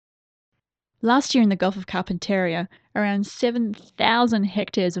Last year in the Gulf of Carpentaria, around 7,000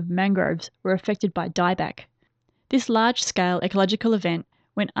 hectares of mangroves were affected by dieback. This large-scale ecological event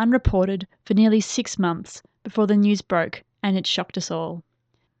went unreported for nearly 6 months before the news broke, and it shocked us all.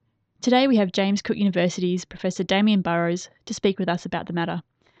 Today we have James Cook University's Professor Damien Burrows to speak with us about the matter.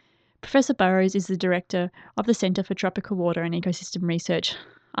 Professor Burrows is the Director of the Centre for Tropical Water and Ecosystem Research,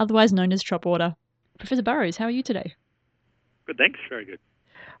 otherwise known as TropWater. Professor Burrows, how are you today? Good, thanks. Very good.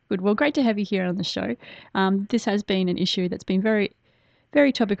 Good. Well, great to have you here on the show. This has been an issue that's been very,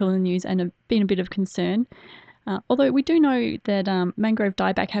 very topical in the news and been a bit of concern. Although we do know that mangrove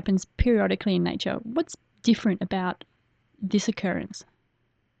dieback happens periodically in nature. What's different about this occurrence?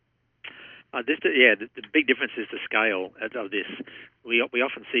 The big difference is the scale of this. We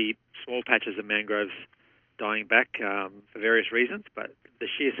often see small patches of mangroves dying back for various reasons, but the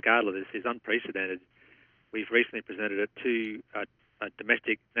sheer scale of this is unprecedented. We've recently presented it to a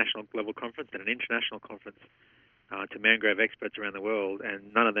domestic national level conference and an international conference to mangrove experts around the world,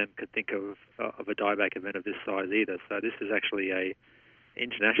 and none of them could think of a dieback event of this size either. So this is actually a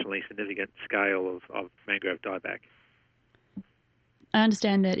internationally significant scale of mangrove dieback. I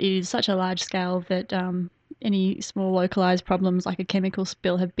understand that it is such a large scale that any small localized problems like a chemical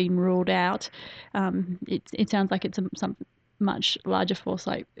spill have been ruled out. It sounds like it's some much larger force,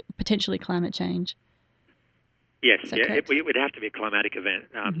 like potentially climate change. Yes, Is that yeah, correct? it would have to be a climatic event,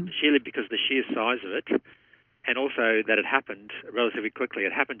 Mm-hmm. sheerly because the sheer size of it, and also that it happened relatively quickly.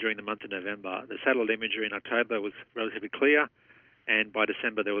 It happened during the month of November. The satellite imagery in October was relatively clear, and by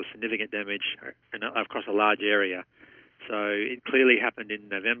December there was significant damage across a large area. So it clearly happened in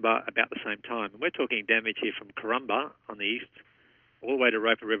November about the same time. And we're talking damage here from Corumba on the east all the way to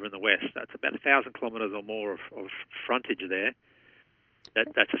Roper River in the west. That's about 1,000 kilometres or more of frontage there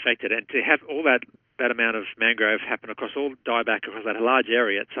that's affected. And to have all that amount of mangrove happen across all dieback across that large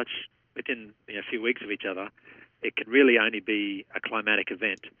area at such within a few weeks of each other, it could really only be a climatic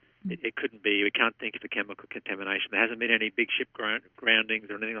event. It couldn't be. We can't think of a chemical contamination. There hasn't been any big ship groundings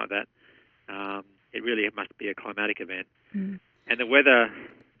or anything like that. It really must be a climatic event. Mm. And the weather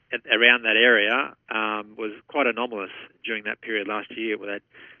around that area was quite anomalous during that period last year. We had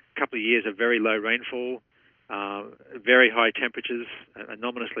a couple of years of very low rainfall, very high temperatures,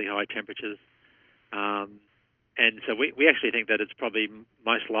 anomalously high temperatures. And so we actually think that it's probably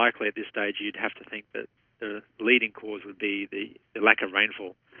most likely at this stage you'd have to think that the leading cause would be the lack of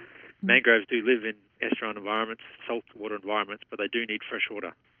rainfall. Mangroves do live in estuarine environments, saltwater environments, but they do need fresh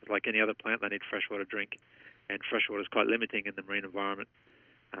water. Like any other plant, they need fresh water to drink, and fresh water is quite limiting in the marine environment.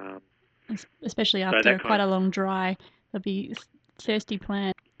 Especially So after that quite kind a of, long dry, there'll be thirsty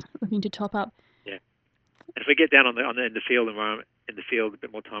plant looking to top up. yeah. And if we get down in the field environment, in the field, a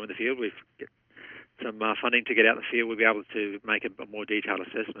bit more time in the field, we've get some funding to get out in the field, we'll be able to make a more detailed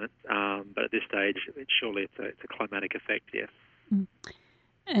assessment. But at this stage, surely it's a climatic effect, yes. Mm.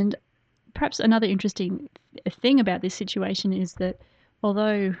 And perhaps another interesting thing about this situation is that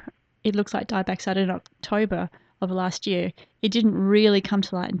although it looks like dieback started in October of last year, it didn't really come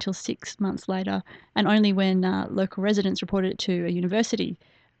to light until 6 months later, and only when local residents reported it to a university.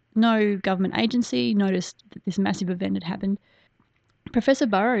 No government agency noticed that this massive event had happened. Professor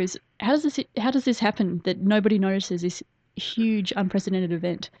Burrows, how does this happen that nobody notices this huge unprecedented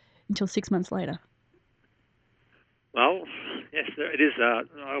event until 6 months later? Well, yes, it is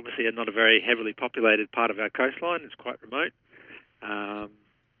obviously not a very heavily populated part of our coastline. It's quite remote. Um,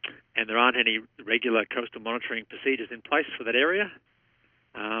 and there aren't any regular coastal monitoring procedures in place for that area.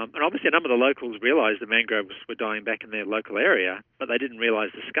 And obviously a number of the locals realised the mangroves were dying back in their local area, but they didn't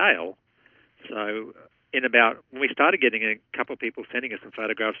realise the scale. So when we started getting a couple of people sending us some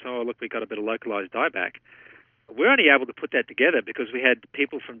photographs, oh, look, we got a bit of localised dieback, we're only able to put that together because we had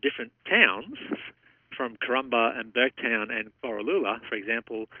people from different towns, from Corumba and Burketown and Borroloola, for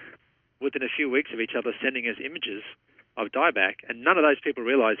example, within a few weeks of each other sending us images of dieback, and none of those people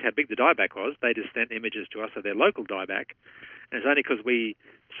realised how big the dieback was. They just sent images to us of their local dieback, and it's only because we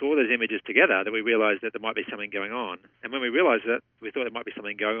saw those images together that we realised that there might be something going on. And when we realised that we thought there might be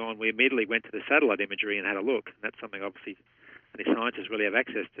something going on, we immediately went to the satellite imagery and had a look. And that's something obviously only scientists really have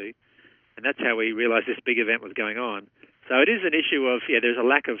access to. And that's how we realised this big event was going on. So it is an issue of, there's a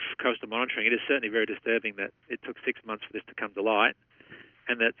lack of coastal monitoring. It is certainly very disturbing that it took 6 months for this to come to light,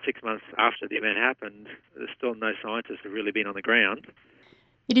 and that 6 months after the event happened, there's still no scientists who've really been on the ground.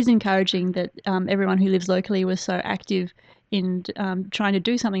 It is encouraging that everyone who lives locally was so active in trying to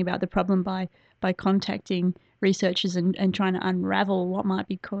do something about the problem by contacting researchers and trying to unravel what might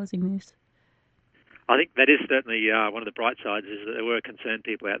be causing this. I think that is certainly one of the bright sides, is that there were concerned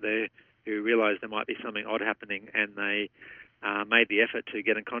people out there who realised there might be something odd happening, and they made the effort to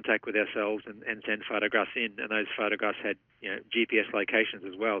get in contact with ourselves and send photographs in, and those photographs had GPS locations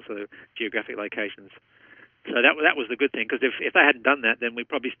as well, so geographic locations. So that was the good thing, because if they hadn't done that, then we'd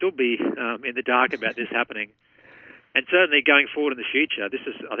probably still be in the dark about this happening. And certainly going forward in the future, this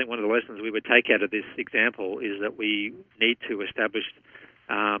is, I think, one of the lessons we would take out of this example is that we need to establish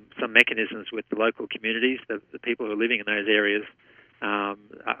some mechanisms with the local communities, the people who are living in those areas,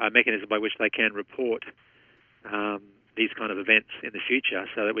 a mechanism by which they can report these kind of events in the future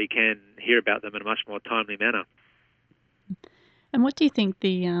so that we can hear about them in a much more timely manner. And what do you think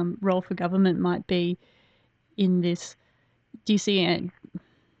the role for government might be in this? Do you see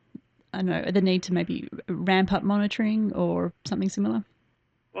I don't know, the need to maybe ramp up monitoring or something similar?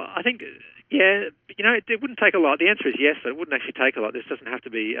 Well, I think, it wouldn't take a lot. The answer is yes, but it wouldn't actually take a lot. This doesn't have to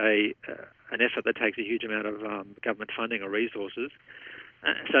be an effort that takes a huge amount of government funding or resources.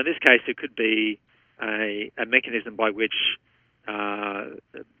 So in this case, it could be a mechanism by which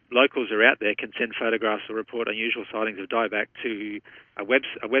locals are out there can send photographs or report unusual sightings of dieback to a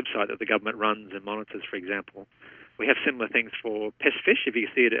website that the government runs and monitors, for example. We have similar things for pest fish. If you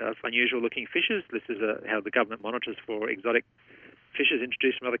see it as unusual looking fishes, this is how the government monitors for exotic fishes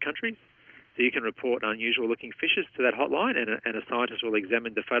introduced from other countries. So you can report unusual looking fishes to that hotline, and a scientist will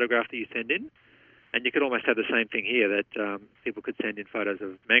examine the photograph that you send in. And you could almost have the same thing here, that people could send in photos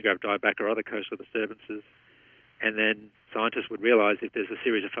of mangrove dieback or other coastal disturbances, and then scientists would realise if there's a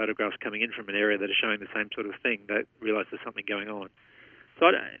series of photographs coming in from an area that are showing the same sort of thing, they realise there's something going on. So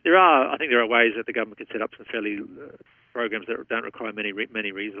I think there are ways that the government could set up some fairly programs that don't require many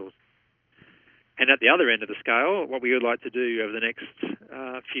resources. And at the other end of the scale, what we would like to do over the next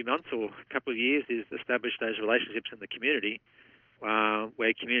few months or couple of years is establish those relationships in the community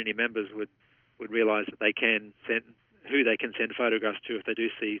where community members would realise that they can send who they can send photographs to if they do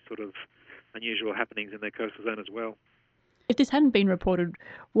see sort of unusual happenings in their coastal zone as well. If this hadn't been reported,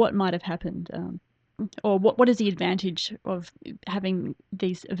 what might have happened? Or what is the advantage of having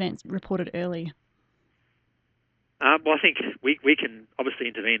these events reported early? Well, I think we can obviously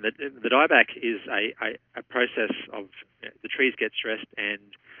intervene. The dieback is a process of the trees get stressed,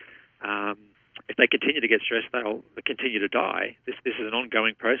 and if they continue to get stressed, they'll continue to die. This is an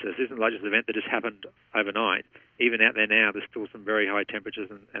ongoing process. This isn't like just an event that just happened overnight. Even out there now, there's still some very high temperatures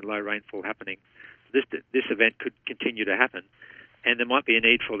and low rainfall happening. This event could continue to happen, and there might be a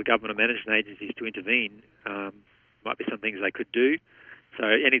need for the government or management agencies to intervene. Might be some things they could do. So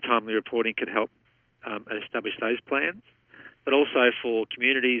any timely reporting could help establish those plans. But also for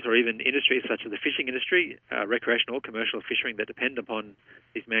communities or even industries such as the fishing industry, recreational or commercial fishing that depend upon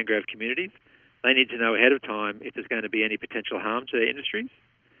these mangrove communities, they need to know ahead of time if there's going to be any potential harm to their industries.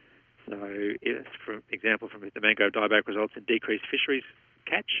 So, if, for example, if the mangrove dieback results in decreased fisheries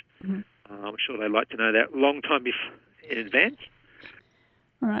catch, I'm sure they'd like to know that a long time in advance.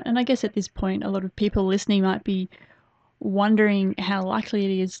 All right, and I guess at this point, a lot of people listening might be wondering how likely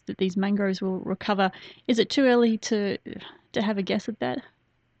it is that these mangroves will recover. Is it too early to have a guess at that?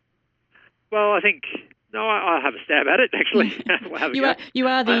 Well, I think I'll have a stab at it. Actually, we'll have a go. You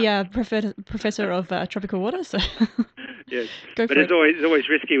are the professor of tropical water, so yes. Go for but it's it. always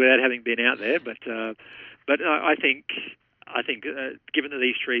risky without having been out there. But I think given that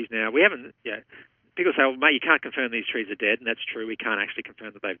these trees now we haven't. People say, well, mate, you can't confirm these trees are dead, and that's true. We can't actually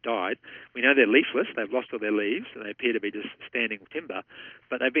confirm that they've died. We know they're leafless. They've lost all their leaves, and they appear to be just standing timber.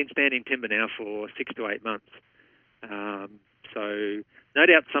 But they've been standing timber now for 6 to 8 months. So no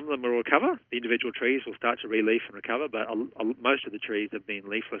doubt some of them will recover. The individual trees will start to re-leaf and recover, but most of the trees have been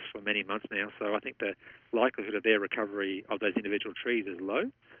leafless for many months now. So I think the likelihood of their recovery of those individual trees is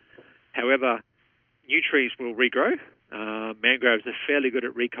low. However, new trees will regrow. Mangroves are fairly good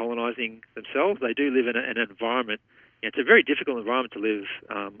at recolonising themselves. They do live in an environment. It's a very difficult environment to live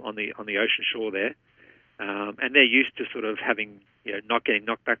on the ocean shore there, and they're used to sort of having not getting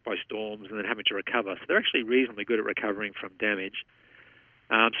knocked back by storms and then having to recover. So they're actually reasonably good at recovering from damage.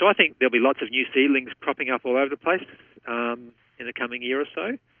 So I think there'll be lots of new seedlings cropping up all over the place in the coming year or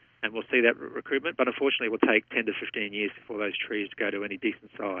so, and we'll see that recruitment. But unfortunately, it will take 10 to 15 years before those trees go to any decent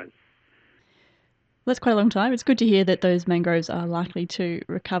size. That's quite a long time. It's good to hear that those mangroves are likely to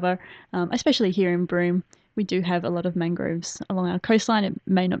recover, especially here in Broome. We do have a lot of mangroves along our coastline. It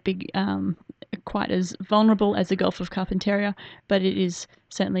may not be quite as vulnerable as the Gulf of Carpentaria, but it is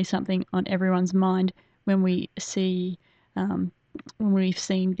certainly something on everyone's mind when we see when we've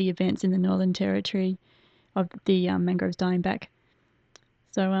seen the events in the Northern Territory of the mangroves dying back.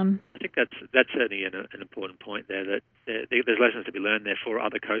 So I think that's certainly an important point there. That there's lessons to be learned there for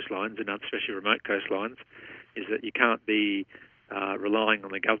other coastlines and especially remote coastlines, is that you can't be relying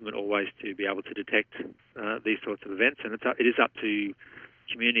on the government always to be able to detect these sorts of events. And it is up to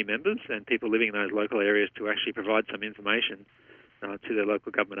community members and people living in those local areas to actually provide some information to their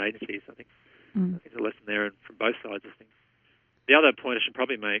local government agencies. I think there's a lesson there from both sides of things. The other point I should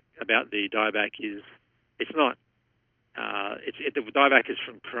probably make about the dieback is it's not. The dieback is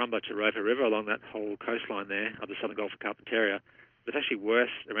from Currumbah to Roper River along that whole coastline there of the Southern Gulf of Carpentaria. It's actually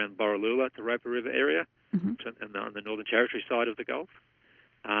worse around Borroloola to Roper River area and on the Northern Territory side of the Gulf.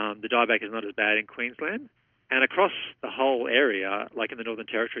 The dieback is not as bad in Queensland. And across the whole area, like in the Northern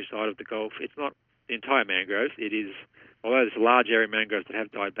Territory side of the Gulf, it's not the entire mangroves. It is, although there's a large area of mangroves that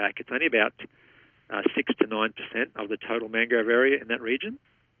have died back, it's only about 6 to 9% of the total mangrove area in that region.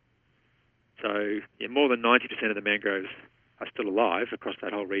 So more than 90% of the mangroves are still alive across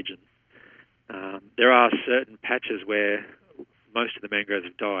that whole region. There are certain patches where most of the mangroves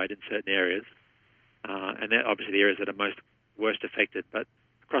have died in certain areas, and they're obviously the areas that are worst affected. But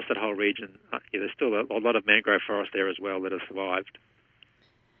across that whole region, there's still a lot of mangrove forest there as well that have survived.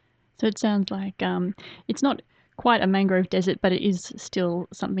 So it sounds like it's not quite a mangrove desert, but it is still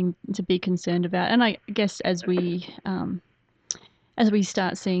something to be concerned about. And I guess as we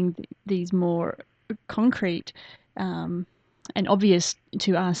start seeing these more concrete and obvious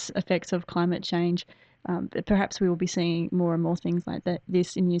to us effects of climate change, perhaps we will be seeing more and more things like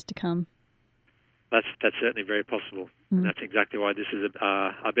this in years to come. That's certainly very possible, and that's exactly why this is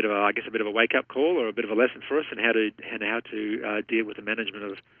a bit of a wake up call or a bit of a lesson for us in how to deal with the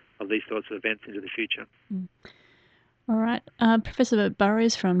management of these sorts of events into the future. All right, Professor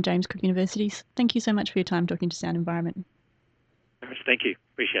Burrows from James Cook University. Thank you so much for your time talking to Sound Environment. Thank you.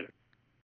 Appreciate it.